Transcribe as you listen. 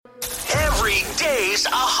Every day's a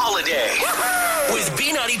holiday. With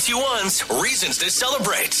B92.1's Reasons to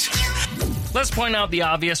Celebrate. Let's point out the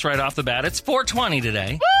obvious right off the bat. It's 420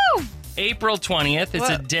 today. Woo! April 20th. It's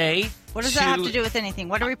a day. What does that have to do with anything?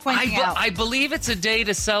 What are we pointing out? I believe it's a day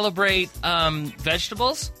to celebrate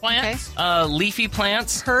vegetables, Plants, leafy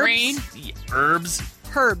plants, Herbs? green, herbs,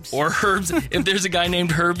 Herbs. or herbs. If there's a guy named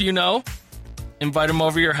Herb you know, invite him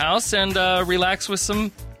over your house and relax with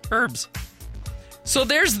some herbs. So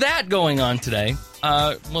there's that going on today.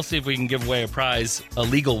 We'll see if we can give away a prize, a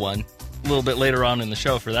legal one, a little bit later on in the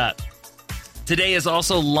show for that. Today is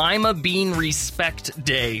also Lima Bean Respect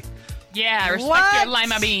Day. yeah, respect What? your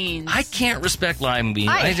lima beans. I can't respect lima beans.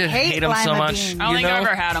 I just hate hate them so lima much. beans. I don't think I've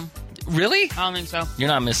ever had them. Really? I don't think so. You're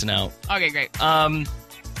not missing out. Okay, great.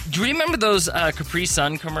 Do you remember those Capri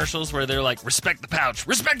Sun commercials where they're like, respect the pouch,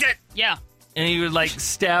 respect it? Yeah. And you would like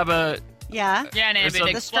stab a... Yeah. Yeah, and it so-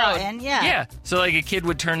 would The straw explode. in, yeah. Yeah. So like a kid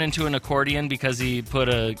would turn into an accordion because he put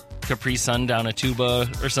a Capri Sun down a tuba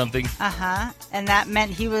or something. Uh-huh. And that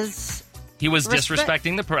meant he was... He was Respect-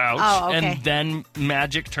 disrespecting the pouch, Oh, okay. and then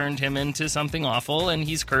magic turned him into something awful, and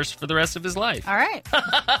he's cursed for the rest of his life. All right.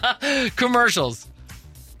 Commercials.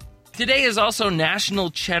 Today is also National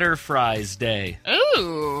Cheddar Fries Day.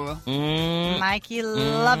 Ooh. Mikey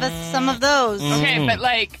loveth some of those. Okay, but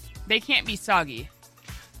like, they can't be soggy.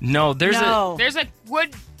 No, there's No. There's a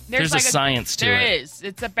wood. There's like a science to There it. is.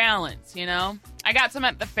 It's a balance, you know? I got some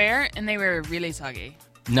at the fair, and they were really soggy.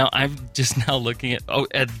 No, I'm just now looking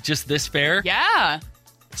at just this fair. Yeah.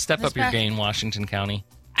 Step This up your fair. game, Washington County.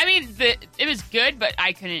 I mean, it was good, but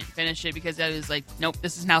I couldn't finish it because I was like, nope,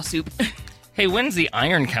 this is now soup. Hey, when's the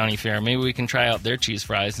Iron County Fair? Maybe we can try out their cheese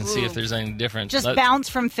fries and see if Ooh. there's any difference. Just bounce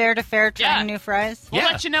from fair to fair trying Yeah. new fries. We'll Yeah.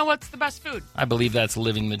 let you know what's the best food. I believe that's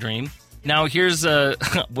living the dream. Now, here's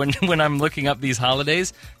when I'm looking up these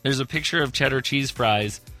holidays, there's a picture of cheddar cheese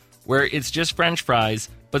fries where it's just French fries,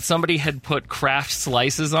 but somebody had put Kraft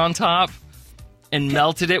slices on top and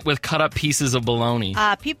melted it with cut up pieces of bologna.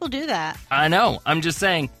 People do that. I know. I'm just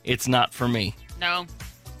saying it's not for me. No.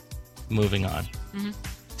 Moving on.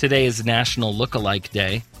 Today is National Look-alike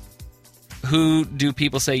Day. Who do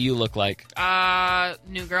people say you look like?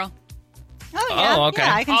 New girl. Oh, yeah. Oh, okay.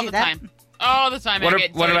 Yeah, I can All see the that. time. All the time. What, I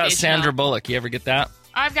get what about dedication Sandra now. Bullock? You ever get that?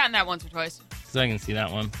 I've gotten that once or twice. So I can see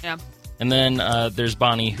that one. Yeah. And then there's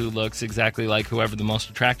Bonnie, who looks exactly like whoever the most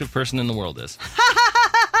attractive person in the world is.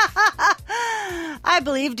 I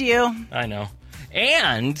believed you. I know.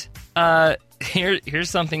 And here's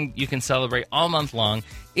something you can celebrate all month long.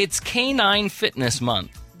 It's Canine Fitness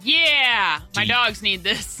Month. Yeah. My dogs need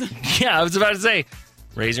this. Yeah, I was about to say,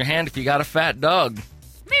 raise your hand if you got a fat dog.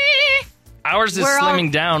 Me. Ours is We're all-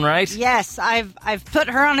 slimming down, right? Yes, I've put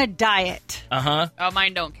her on a diet. Uh-huh. Oh,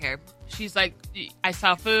 mine don't care. She's like, I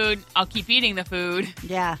saw food. I'll keep eating the food.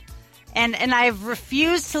 Yeah. And I've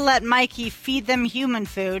refused to let Mikey feed them human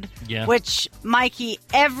food, Yeah. which Mikey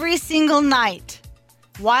every single night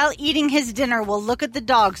while eating his dinner will look at the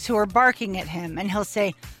dogs who are barking at him and he'll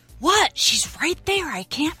say, "What? She's right there. I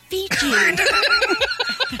can't feed you."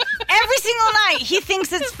 Every single night he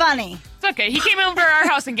thinks it's funny. It's okay. He came over our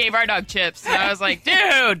house and gave our dog chips. And I was like,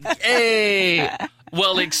 dude. Hey!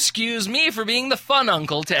 Well, excuse me for being the fun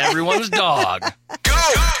uncle to everyone's dog. Go!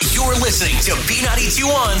 You're listening to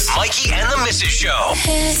B92.1's Mikey and the Mrs. Show.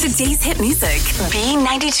 Today's hit music.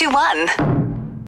 B92.1.